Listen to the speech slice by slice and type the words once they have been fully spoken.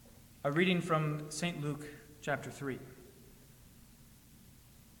A reading from St. Luke, chapter 3.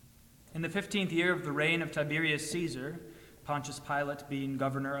 In the 15th year of the reign of Tiberius Caesar, Pontius Pilate being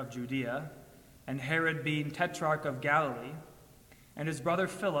governor of Judea, and Herod being tetrarch of Galilee, and his brother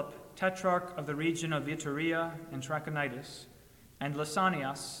Philip, tetrarch of the region of Iturea and Trachonitis, and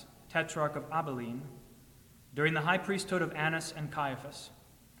Lysanias, tetrarch of Abilene, during the high priesthood of Annas and Caiaphas,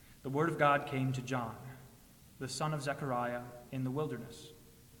 the word of God came to John, the son of Zechariah, in the wilderness.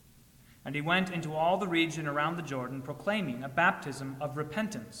 And he went into all the region around the Jordan, proclaiming a baptism of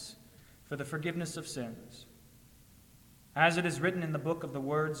repentance for the forgiveness of sins. As it is written in the book of the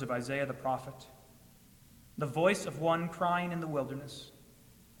words of Isaiah the prophet, the voice of one crying in the wilderness,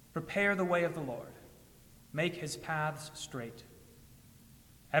 prepare the way of the Lord, make his paths straight.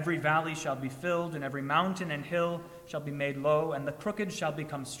 Every valley shall be filled, and every mountain and hill shall be made low, and the crooked shall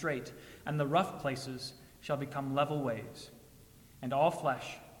become straight, and the rough places shall become level ways, and all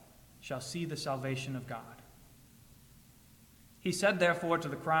flesh shall see the salvation of God. He said therefore to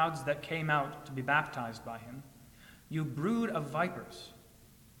the crowds that came out to be baptized by him, You brood of vipers,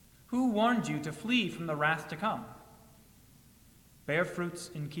 who warned you to flee from the wrath to come? Bear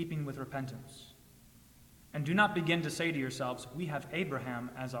fruits in keeping with repentance. And do not begin to say to yourselves, We have Abraham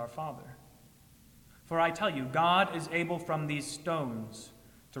as our father. For I tell you, God is able from these stones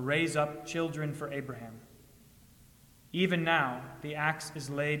to raise up children for Abraham. Even now the axe is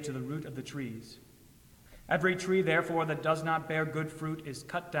laid to the root of the trees. Every tree, therefore, that does not bear good fruit is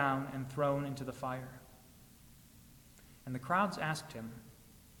cut down and thrown into the fire. And the crowds asked him,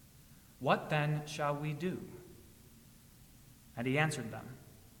 What then shall we do? And he answered them,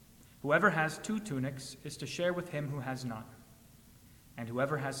 Whoever has 2 tunics is to share with him who has none, and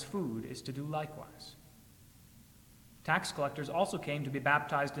whoever has food is to do likewise. Tax collectors also came to be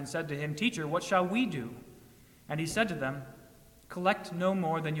baptized and said to him, Teacher, what shall we do? And he said to them, Collect no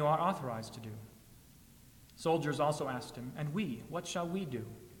more than you are authorized to do. Soldiers also asked him, And we, what shall we do?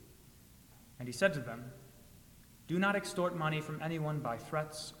 And he said to them, Do not extort money from anyone by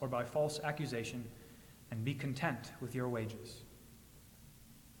threats or by false accusation, and be content with your wages.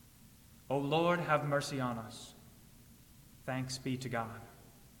 O Lord, have mercy on us. Thanks be to God.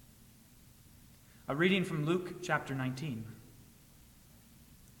 A reading from Luke chapter 19.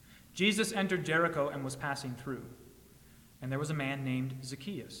 Jesus entered Jericho and was passing through, and there was a man named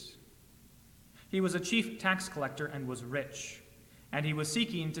Zacchaeus. He was a chief tax collector and was rich, and he was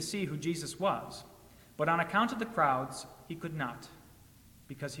seeking to see who Jesus was, but on account of the crowds he could not,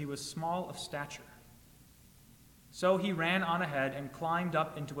 because he was small of stature. So he ran on ahead and climbed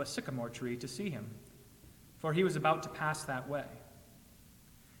up into a sycamore tree to see him, for he was about to pass that way.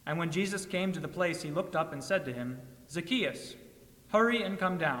 And when Jesus came to the place, he looked up and said to him, Zacchaeus, hurry and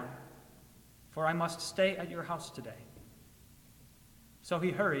come down, for I must stay at your house today. So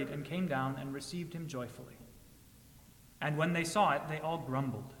he hurried and came down and received him joyfully. And when they saw it, they all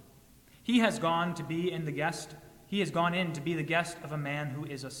grumbled. He has gone in to be the guest of a man who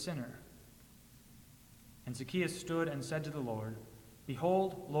is a sinner. And Zacchaeus stood and said to the Lord,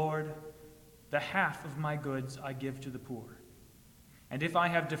 Behold, Lord, the half of my goods I give to the poor. And if I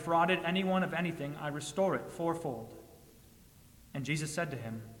have defrauded anyone of anything, I restore it fourfold. And Jesus said to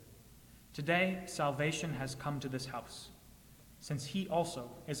him, Today salvation has come to this house, since he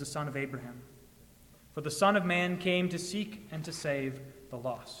also is a son of Abraham. For the Son of Man came to seek and to save the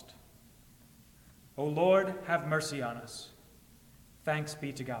lost. O Lord, have mercy on us. Thanks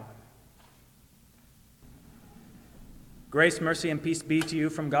be to God. Grace, mercy, and peace be to you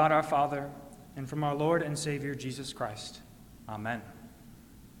from God our Father and from our Lord and Savior Jesus Christ. Amen.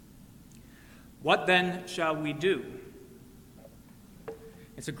 What then shall we do?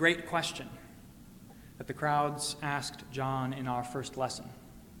 It's a great question that the crowds asked John in our first lesson.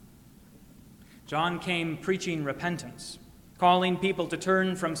 John came preaching repentance, calling people to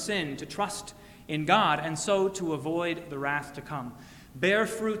turn from sin, to trust in God, and so to avoid the wrath to come. Bear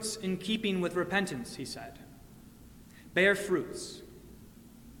fruits in keeping with repentance, he said. Bear fruits.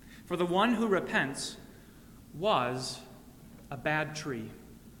 For the one who repents was a bad tree,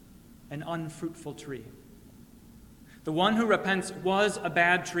 an unfruitful tree. The one who repents was a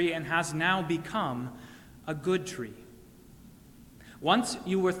bad tree and has now become a good tree. Once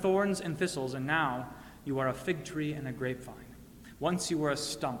you were thorns and thistles, and now you are a fig tree and a grapevine. Once you were a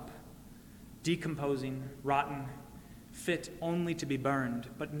stump, decomposing, rotten, fit only to be burned,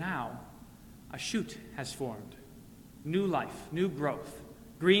 but now a shoot has formed. New life, new growth,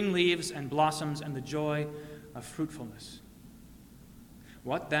 green leaves and blossoms, and the joy of fruitfulness.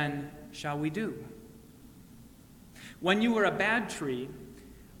 What then shall we do? When you were a bad tree,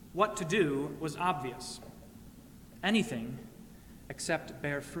 what to do was obvious. Anything except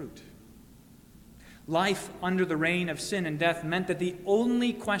bear fruit. Life under the reign of sin and death meant that the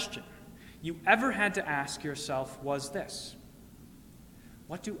only question you ever had to ask yourself was this: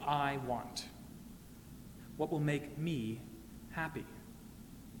 what do I want? What will make me happy?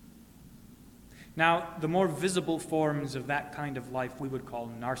 Now, the more visible forms of that kind of life we would call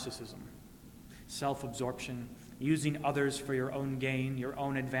narcissism, self-absorption, using others for your own gain, your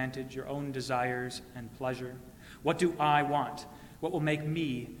own advantage, your own desires and pleasure. What do I want? What will make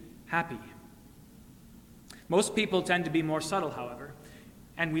me happy? Most people tend to be more subtle, however,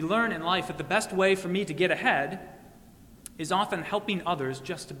 and we learn in life that the best way for me to get ahead is often helping others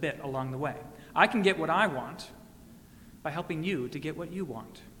just a bit along the way. I can get what I want by helping you to get what you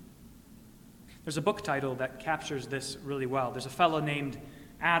want. There's a book title that captures this really well. There's a fellow named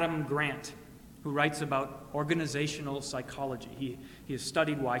Adam Grant who writes about organizational psychology. He has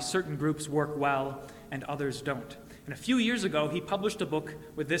studied why certain groups work well and others don't. And a few years ago, he published a book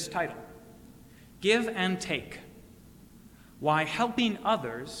with this title, Give and Take: Why Helping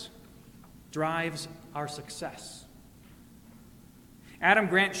Others Drives Our Success. Adam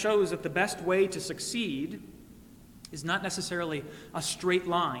Grant shows that the best way to succeed is not necessarily a straight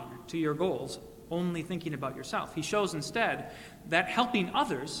line to your goals, only thinking about yourself. He shows instead that helping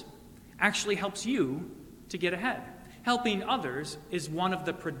others actually helps you to get ahead. Helping others is one of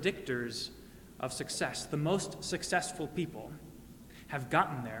the predictors of success. The most successful people have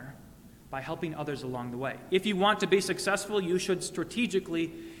gotten there by helping others along the way. If you want to be successful, you should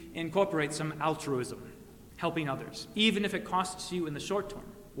strategically incorporate some altruism, helping others, even if it costs you in the short term.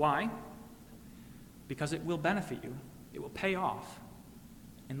 Why? Because it will benefit you. It will pay off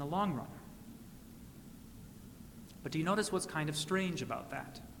in the long run. But do you notice what's kind of strange about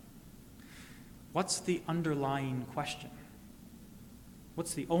that? What's the underlying question?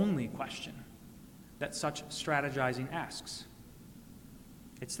 What's the only question that such strategizing asks?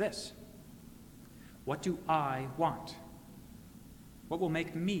 It's this: what do I want? What will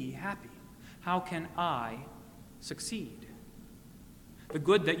make me happy? How can I succeed? The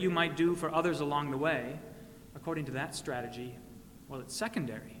good that you might do for others along the way, according to that strategy, well, it's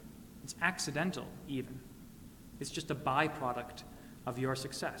secondary. It's accidental, even. It's just a byproduct of your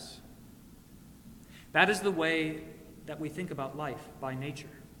success. That is the way that we think about life by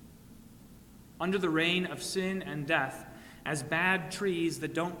nature. Under the reign of sin and death, as bad trees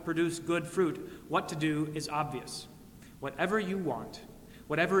that don't produce good fruit, what to do is obvious. Whatever you want,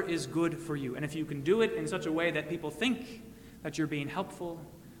 whatever is good for you, and if you can do it in such a way that people think that you're being helpful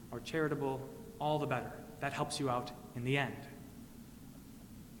or charitable, all the better. That helps you out in the end.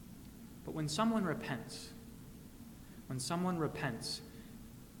 But when someone repents,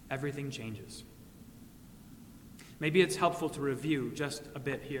 everything changes. Maybe it's helpful to review just a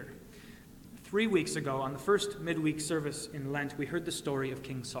bit here. 3 weeks ago, on the first midweek service in Lent, we heard the story of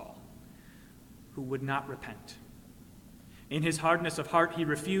King Saul, who would not repent. In his hardness of heart, he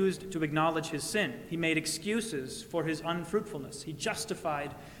refused to acknowledge his sin. He made excuses for his unfruitfulness. He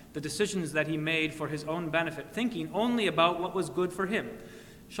justified the decisions that he made for his own benefit, thinking only about what was good for him.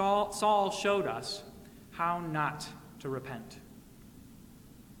 Saul showed us how not to repent.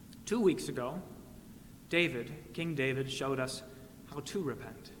 2 weeks ago, King David, showed us how to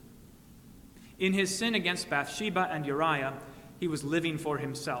repent. In his sin against Bathsheba and Uriah, he was living for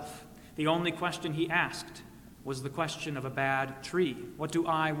himself. The only question he asked was the question of a bad tree. What do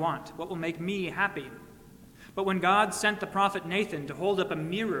I want? What will make me happy? But when God sent the prophet Nathan to hold up a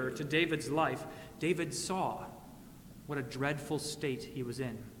mirror to David's life, David saw what a dreadful state he was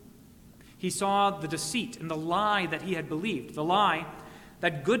in. He saw the deceit and the lie that he had believed, the lie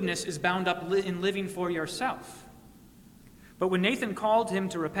that goodness is bound up in living for yourself. But when Nathan called him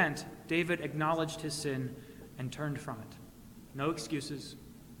to repent, David acknowledged his sin and turned from it. No excuses,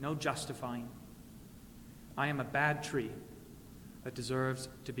 no justifying. I am a bad tree that deserves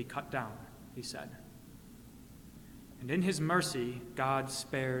to be cut down, he said. And in his mercy, God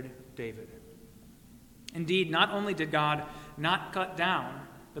spared David. Indeed, not only did God not cut down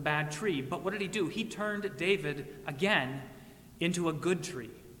the bad tree, but what did he do? He turned David again into a good tree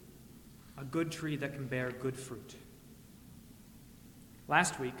that can bear good fruit.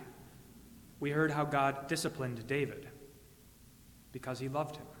 Last week, we heard how God disciplined David because he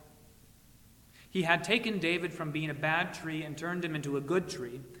loved him. He had taken David from being a bad tree and turned him into a good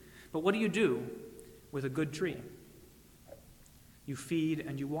tree. But what do you do with a good tree? You feed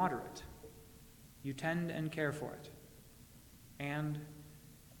and you water it. You tend and care for it. And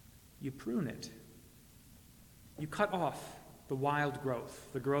you prune it. You cut off the wild growth,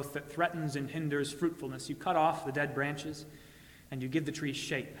 the growth that threatens and hinders fruitfulness. You cut off the dead branches, and you give the tree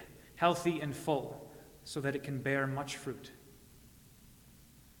shape, healthy and full, so that it can bear much fruit.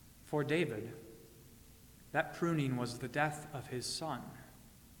 For David, that pruning was the death of his son.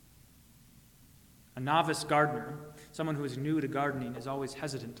 A novice gardener, someone who is new to gardening, is always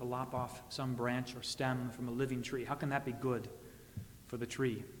hesitant to lop off some branch or stem from a living tree. How can that be good for the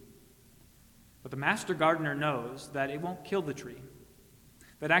tree? But the master gardener knows that it won't kill the tree,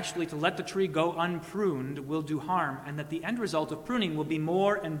 that actually to let the tree go unpruned will do harm, and that the end result of pruning will be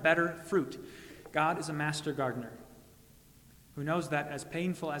more and better fruit. God is a master gardener who knows that, as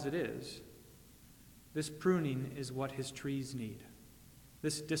painful as it is, this pruning is what his trees need.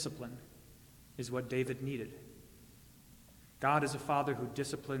 This discipline is what David needed. God is a father who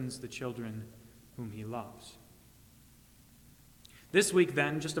disciplines the children whom he loves. This week,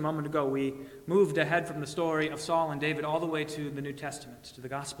 then, just a moment ago, we moved ahead from the story of Saul and David all the way to the New Testament, to the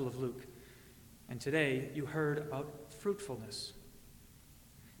Gospel of Luke. And today, you heard about fruitfulness.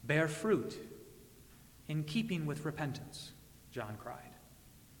 Bear fruit in keeping with repentance, John cried.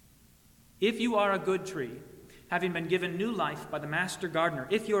 If you are a good tree, having been given new life by the master gardener,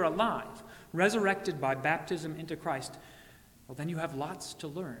 if you're alive, resurrected by baptism into Christ, well, then you have lots to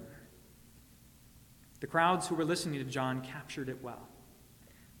learn. The crowds who were listening to John captured it well.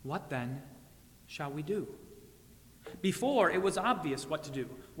 What then shall we do? Before, it was obvious what to do.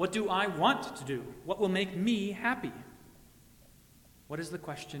 What do I want to do? What will make me happy? What is the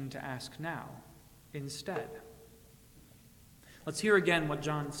question to ask now instead? Let's hear again what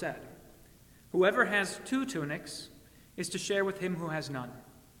John said. Whoever has 2 tunics is to share with him who has none,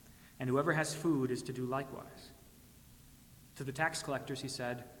 and whoever has food is to do likewise. To the tax collectors he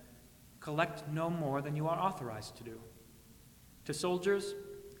said, collect no more than you are authorized to do. To soldiers,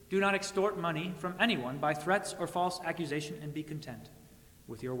 do not extort money from anyone by threats or false accusation, and be content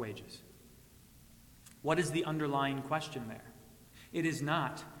with your wages. What is the underlying question there? It is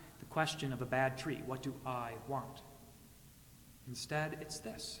not the question of a bad tree. What do I want? Instead, it's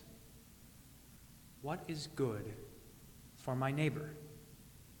this. What is good for my neighbor?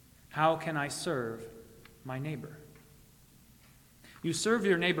 How can I serve my neighbor? You serve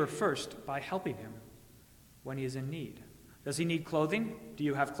your neighbor first by helping him when he is in need. Does he need clothing? Do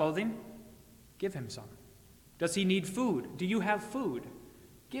you have clothing? Give him some. Does he need food? Do you have food?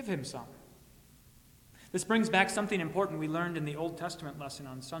 Give him some. This brings back something important we learned in the Old Testament lesson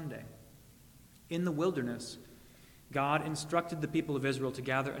on Sunday. In the wilderness, God instructed the people of Israel to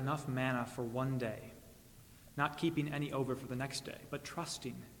gather enough manna for one day, not keeping any over for the next day, but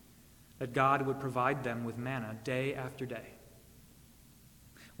trusting that God would provide them with manna day after day.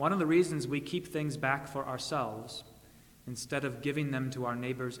 One of the reasons we keep things back for ourselves instead of giving them to our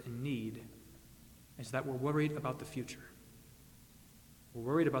neighbors in need is that we're worried about the future. We're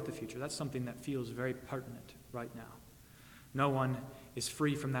worried about the future. That's something that feels very pertinent right now. No one is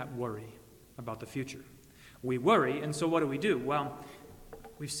free from that worry about the future. We worry, and so what do? Well,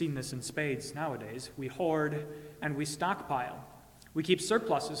 we've seen this in spades nowadays. We hoard and we stockpile. We keep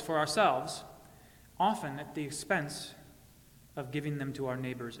surpluses for ourselves, often at the expense of giving them to our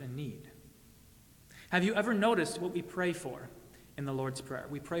neighbors in need. Have you ever noticed what we pray for in the Lord's Prayer?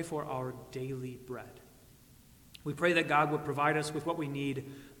 We pray for our daily bread. We pray that God would provide us with what we need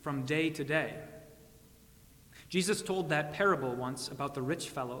from day to day. Jesus told that parable once about the rich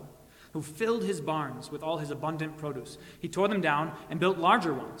fellow who filled his barns with all his abundant produce. He tore them down and built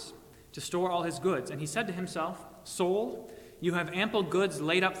larger ones to store all his goods. And he said to himself, "Soul, you have ample goods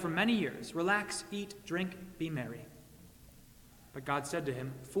laid up for many years. Relax, eat, drink, be merry." But God said to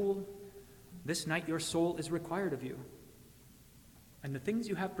him, "Fool, this night your soul is required of you. And the things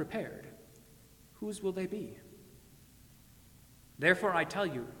you have prepared, whose will they be? Therefore I tell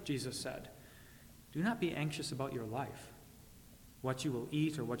you," Jesus said, "do not be anxious about your life, what you will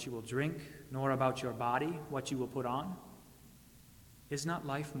eat or what you will drink, nor about your body, what you will put on. Is not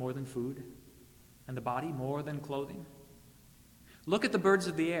life more than food, and the body more than clothing? Look at the birds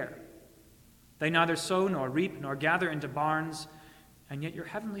of the air. They neither sow nor reap nor gather into barns, and yet your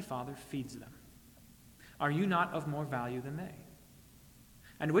heavenly Father feeds them. Are you not of more value than they?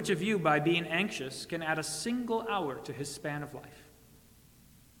 And which of you, by being anxious, can add a single hour to his span of life?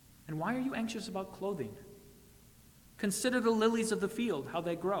 And why are you anxious about clothing? Consider the lilies of the field, how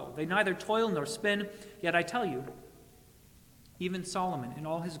they grow. They neither toil nor spin, yet I tell you, even Solomon in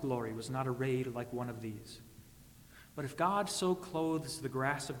all his glory was not arrayed like one of these. But if God so clothes the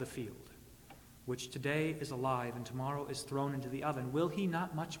grass of the field, which today is alive and tomorrow is thrown into the oven, will he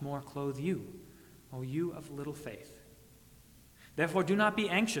not much more clothe you, O you of little faith? Therefore do not be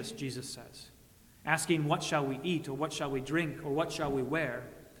anxious," Jesus says, "asking what shall we eat, or what shall we drink, or what shall we wear?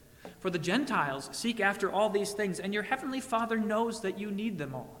 For the Gentiles seek after all these things, and your heavenly Father knows that you need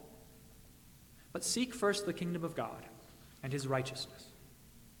them all. But seek first the kingdom of God and his righteousness,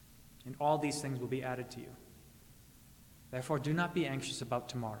 and all these things will be added to you. Therefore, do not be anxious about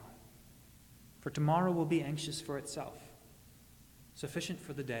tomorrow, for tomorrow will be anxious for itself. Sufficient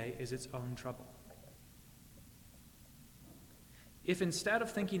for the day is its own trouble. If instead of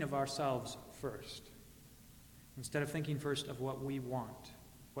thinking of ourselves first, instead of thinking first of what we want,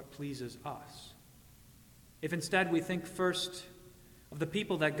 what pleases us, if instead we think first of the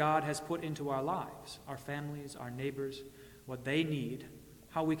people that God has put into our lives, our families, our neighbors, what they need,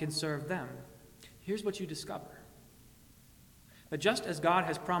 how we can serve them, here's what you discover. That just as God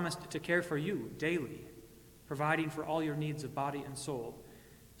has promised to care for you daily, providing for all your needs of body and soul,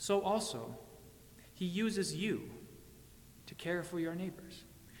 so also he uses you to care for your neighbors.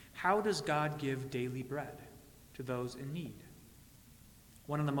 How does God give daily bread to those in need?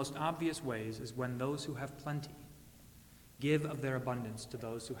 One of the most obvious ways is when those who have plenty give of their abundance to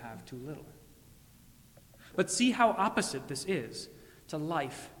those who have too little. But see how opposite this is to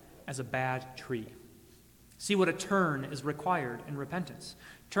life as a bad tree. See what a turn is required in repentance,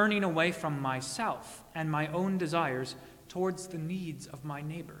 turning away from myself and my own desires towards the needs of my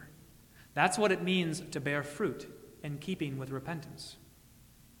neighbor. That's what it means to bear fruit in keeping with repentance.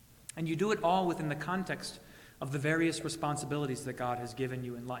 And you do it all within the context of the various responsibilities that God has given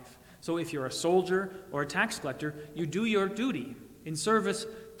you in life. So if you're a soldier or a tax collector, you do your duty in service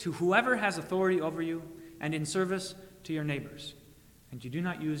to whoever has authority over you and in service to your neighbors. And you do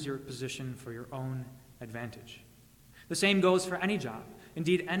not use your position for your own advantage. The same goes for any job,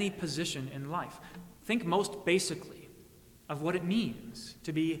 indeed any position in life. Think most basically of what it means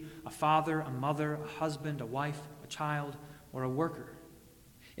to be a father, a mother, a husband, a wife, a child, or a worker.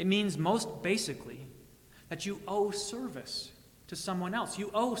 It means most basically that you owe service to someone else.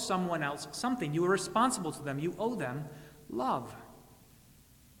 You owe someone else something. You are responsible to them. You owe them love.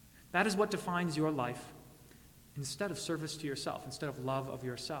 That is what defines your life instead of service to yourself, instead of love of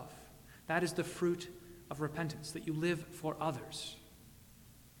yourself. That is the fruit of repentance, that you live for others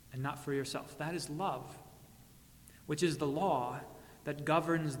and not for yourself. That is love, which is the law that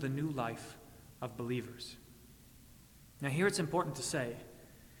governs the new life of believers. Now here it's important to say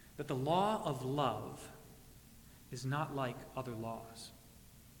that the law of love is not like other laws.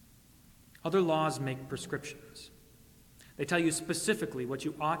 Other laws make prescriptions. They tell you specifically what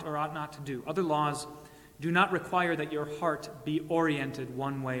you ought or ought not to do. Other laws do not require that your heart be oriented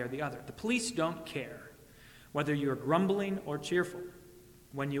one way or the other. The police don't care whether you're grumbling or cheerful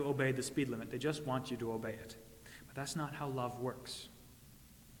when you obey the speed limit. They just want you to obey it. But that's not how love works.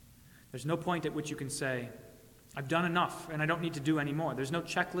 There's no point at which you can say, I've done enough and I don't need to do any more. There's no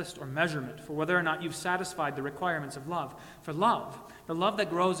checklist or measurement for whether or not you've satisfied the requirements of love. For love, the love that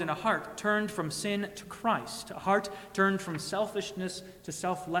grows in a heart turned from sin to Christ, a heart turned from selfishness to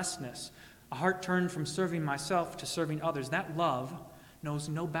selflessness, a heart turned from serving myself to serving others, that love knows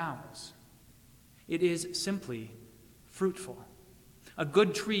no bounds. It is simply fruitful. A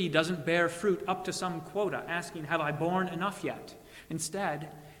good tree doesn't bear fruit up to some quota, asking, have I borne enough yet? Instead,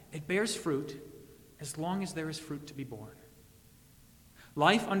 it bears fruit as long as there is fruit to be borne.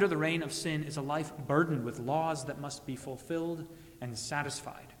 Life under the reign of sin is a life burdened with laws that must be fulfilled and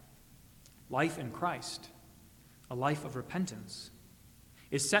satisfied. Life in Christ, a life of repentance,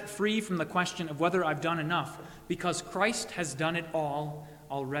 is set free from the question of whether I've done enough because Christ has done it all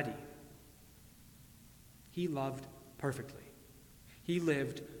already. He loved perfectly. He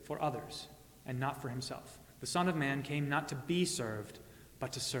lived for others and not for himself. The Son of Man came not to be served,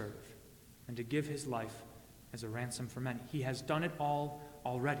 but to serve, and to give his life as a ransom for many. He has done it all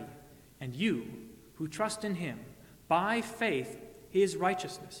already. And you, who trust in him, by faith, his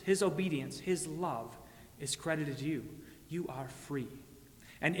righteousness, his obedience, his love is credited to you. You are free.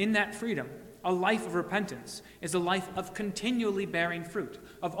 And in that freedom, a life of repentance is a life of continually bearing fruit,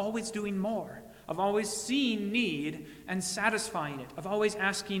 of always doing more, of always seeing need and satisfying it, of always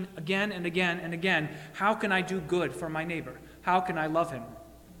asking again and again and again, how can I do good for my neighbor? How can I love him?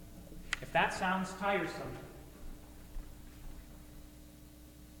 If that sounds tiresome,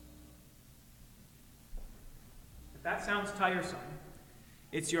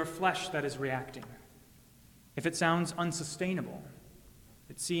 it's your flesh that is reacting. If it sounds unsustainable,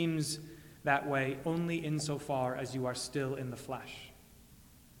 it seems that way only insofar as you are still in the flesh.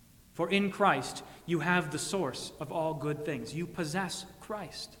 For in Christ, you have the source of all good things. You possess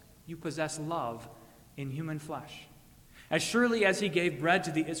Christ. You possess love in human flesh. As surely as he gave bread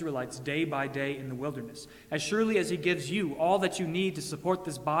to the Israelites day by day in the wilderness, as surely as he gives you all that you need to support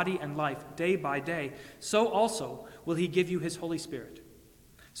this body and life day by day, so also will he give you his Holy Spirit.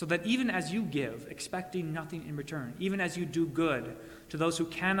 So that even as you give, expecting nothing in return, even as you do good to those who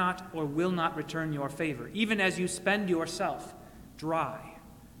cannot or will not return your favor, even as you spend yourself dry,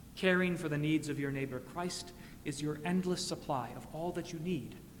 caring for the needs of your neighbor. Christ is your endless supply of all that you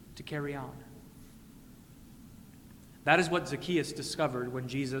need to carry on. That is what Zacchaeus discovered when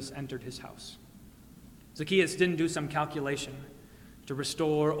Jesus entered his house. Zacchaeus didn't do some calculation to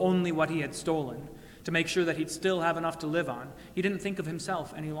restore only what he had stolen, to make sure that he'd still have enough to live on. He didn't think of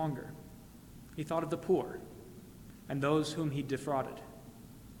himself any longer. He thought of the poor and those whom he defrauded.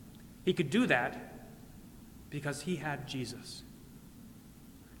 He could do that because he had Jesus.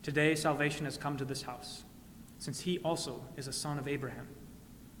 Today, salvation has come to this house, since he also is a son of Abraham.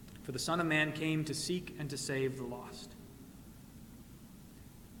 For the Son of Man came to seek and to save the lost.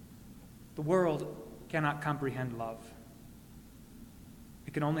 The world cannot comprehend love.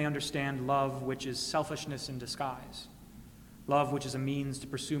 It can only understand love which is selfishness in disguise, love which is a means to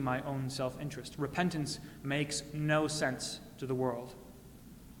pursue my own self-interest. Repentance makes no sense to the world.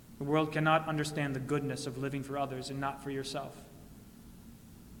 The world cannot understand the goodness of living for others and not for yourself.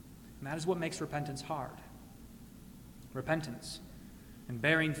 And that is what makes repentance hard. Repentance and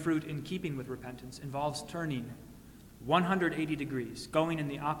bearing fruit in keeping with repentance involves turning 180 degrees, going in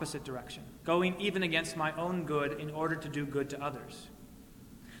the opposite direction, going even against my own good in order to do good to others.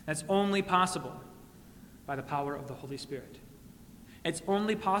 That's only possible by the power of the Holy Spirit. It's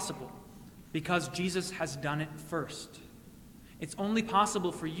only possible because Jesus has done it first. It's only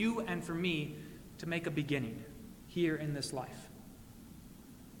possible for you and for me to make a beginning here in this life,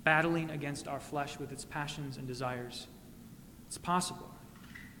 battling against our flesh with its passions and desires. It's possible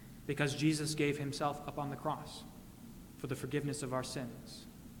because Jesus gave himself up on the cross for the forgiveness of our sins,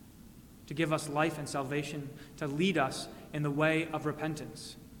 to give us life and salvation, to lead us in the way of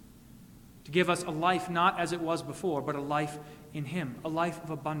repentance, to give us a life not as it was before, but a life in him, a life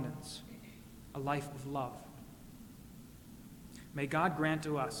of abundance, a life of love. May God grant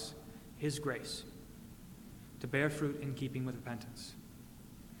to us his grace to bear fruit in keeping with repentance.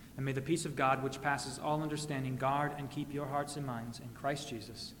 And may the peace of God, which passes all understanding, guard and keep your hearts and minds in Christ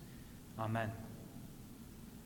Jesus. Amen.